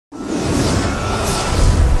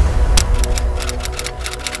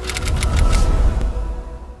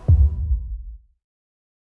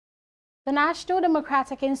The National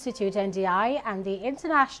Democratic Institute (NDI) and the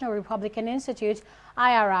International Republican Institute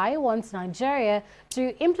 (IRI) wants Nigeria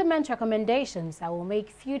to implement recommendations that will make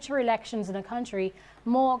future elections in the country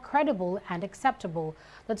more credible and acceptable.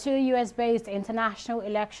 The two US-based International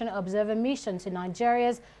Election Observer Mission to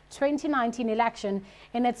Nigeria's 2019 election,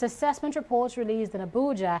 in its assessment report released in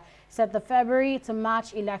Abuja, said the February to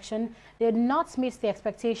March election did not meet the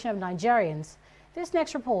expectation of Nigerians. This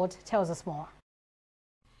next report tells us more.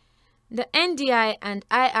 The NDI and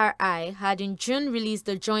IRI had in June released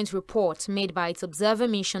a joint report made by its observer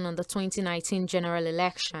mission on the 2019 general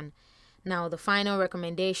election. Now, the final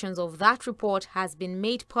recommendations of that report has been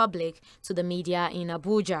made public to the media in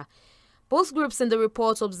Abuja. Both groups in the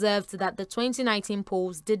report observed that the 2019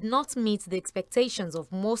 polls did not meet the expectations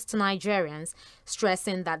of most Nigerians,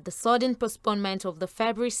 stressing that the sudden postponement of the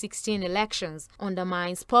February 16 elections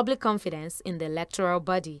undermines public confidence in the electoral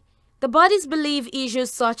body. The bodies believe issues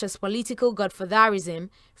such as political godfatherism,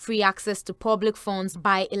 free access to public funds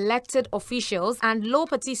by elected officials, and low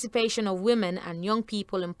participation of women and young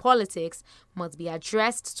people in politics must be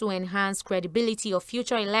addressed to enhance credibility of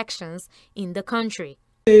future elections in the country.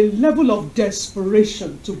 The level of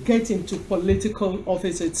desperation to get into political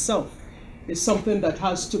office itself is something that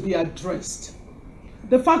has to be addressed.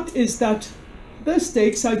 The fact is that the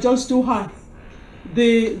stakes are just too high.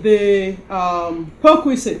 The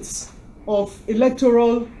perquisites of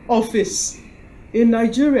electoral office in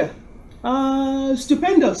Nigeria are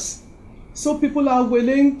stupendous. So people are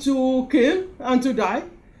willing to kill and to die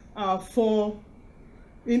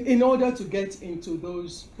in order to get into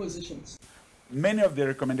those positions. Many of the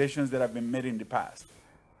recommendations that have been made in the past,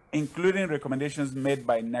 including recommendations made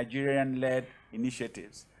by Nigerian-led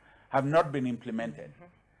initiatives, have not been implemented.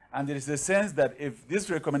 And there is a sense that if these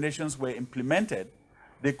recommendations were implemented,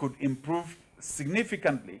 they could improve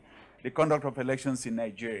significantly the conduct of elections in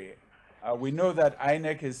Nigeria. We know that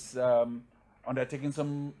INEC is undertaking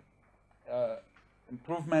some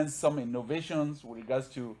improvements, some innovations with regards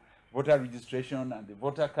to voter registration and the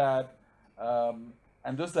voter card,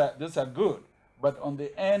 and those are good. But on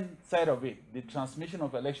the end side of it, the transmission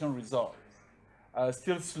of election results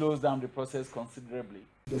still slows down the process considerably.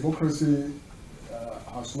 Democracy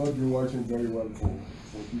has not been working very well for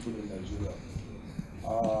people in Nigeria.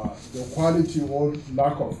 The quality or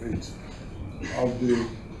lack of it, of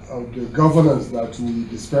the governance that we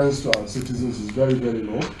dispense to our citizens is very, very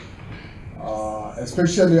low,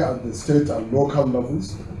 especially at the state and local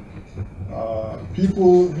levels.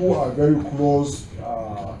 People who are very close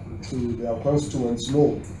to their constituents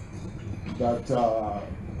know that,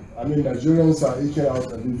 Nigerians are eking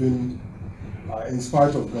out a living in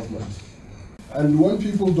spite of government. And when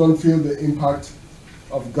people don't feel the impact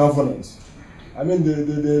of governance,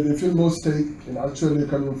 they feel no stake in actually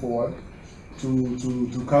coming forward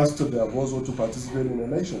to cast their votes or to participate in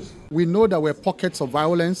elections. We know there were pockets of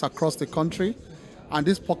violence across the country, and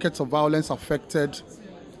these pockets of violence affected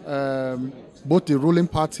both the ruling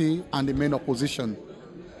party and the main opposition.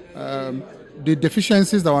 The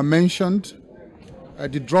deficiencies that were mentioned,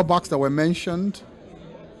 the drawbacks that were mentioned,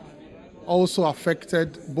 also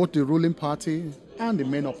affected both the ruling party and the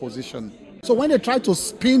main opposition. So when they try to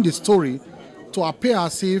spin the story to appear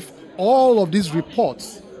as if all of these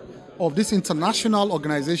reports of these international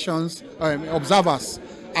organizations, observers,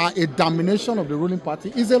 are a domination of the ruling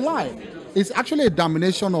party, is a lie. It's actually a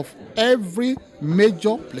domination of every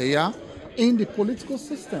major player in the political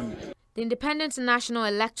system. The Independent National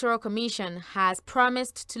Electoral Commission has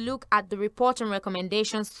promised to look at the report and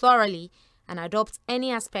recommendations thoroughly and adopt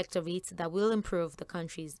any aspect of it that will improve the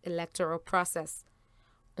country's electoral process.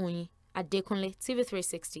 Adekunle,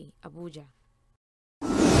 TV360, Abuja.